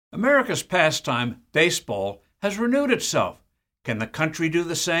America's pastime, baseball, has renewed itself. Can the country do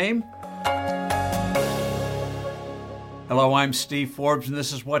the same? Hello, I'm Steve Forbes, and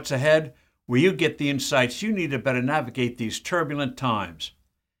this is What's Ahead, where you get the insights you need to better navigate these turbulent times.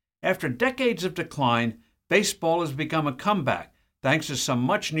 After decades of decline, baseball has become a comeback thanks to some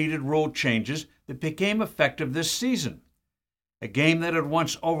much-needed rule changes that became effective this season. A game that had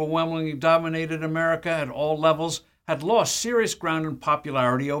once overwhelmingly dominated America at all levels had lost serious ground in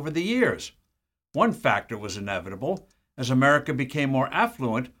popularity over the years. One factor was inevitable. As America became more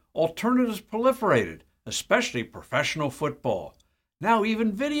affluent, alternatives proliferated, especially professional football. Now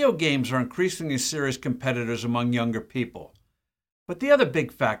even video games are increasingly serious competitors among younger people. But the other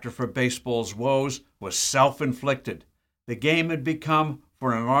big factor for baseball's woes was self-inflicted. The game had become,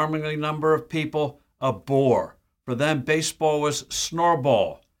 for an alarming number of people, a bore. For them, baseball was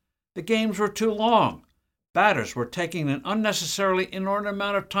snorball. The games were too long. Batters were taking an unnecessarily inordinate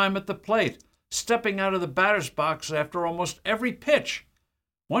amount of time at the plate, stepping out of the batter's box after almost every pitch.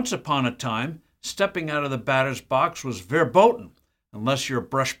 Once upon a time, stepping out of the batter's box was verboten, unless you're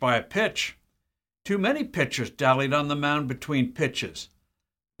brushed by a pitch. Too many pitchers dallied on the mound between pitches.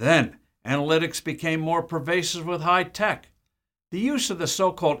 Then, analytics became more pervasive with high tech. The use of the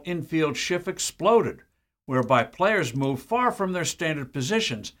so-called infield shift exploded, whereby players moved far from their standard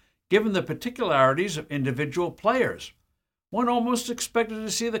positions given the particularities of individual players. One almost expected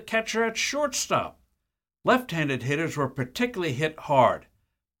to see the catcher at shortstop. Left-handed hitters were particularly hit hard.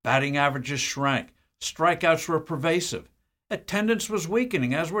 Batting averages shrank. Strikeouts were pervasive. Attendance was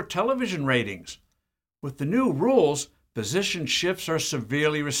weakening, as were television ratings. With the new rules, position shifts are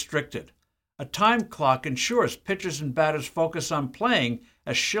severely restricted. A time clock ensures pitchers and batters focus on playing,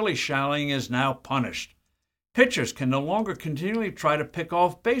 as shilly-shallying is now punished. Pitchers can no longer continually try to pick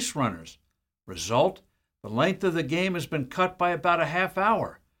off base runners. Result, the length of the game has been cut by about a half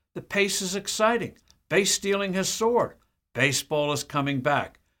hour. The pace is exciting. Base stealing has soared. Baseball is coming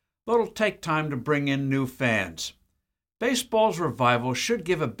back, but it'll take time to bring in new fans. Baseball's revival should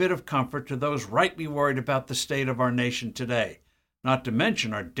give a bit of comfort to those rightly worried about the state of our nation today, not to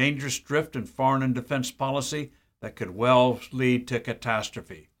mention our dangerous drift in foreign and defense policy that could well lead to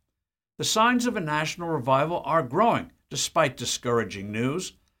catastrophe. The signs of a national revival are growing, despite discouraging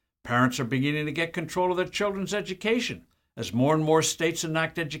news. Parents are beginning to get control of their children's education, as more and more states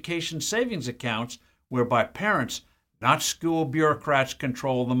enact education savings accounts whereby parents, not school bureaucrats,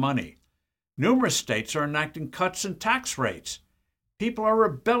 control the money. Numerous states are enacting cuts in tax rates. People are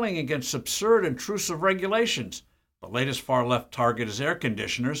rebelling against absurd, intrusive regulations. The latest far-left target is air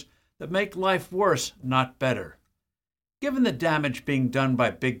conditioners that make life worse, not better. Given the damage being done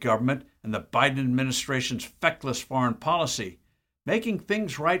by big government and the Biden administration's feckless foreign policy, making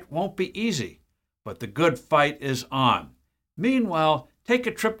things right won't be easy, but the good fight is on. Meanwhile, take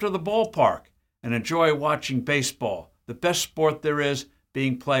a trip to the ballpark and enjoy watching baseball, the best sport there is,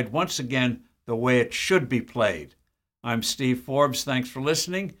 being played once again the way it should be played. I'm Steve Forbes. Thanks for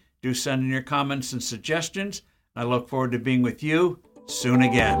listening. Do send in your comments and suggestions. I look forward to being with you soon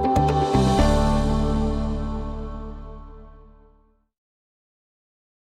again.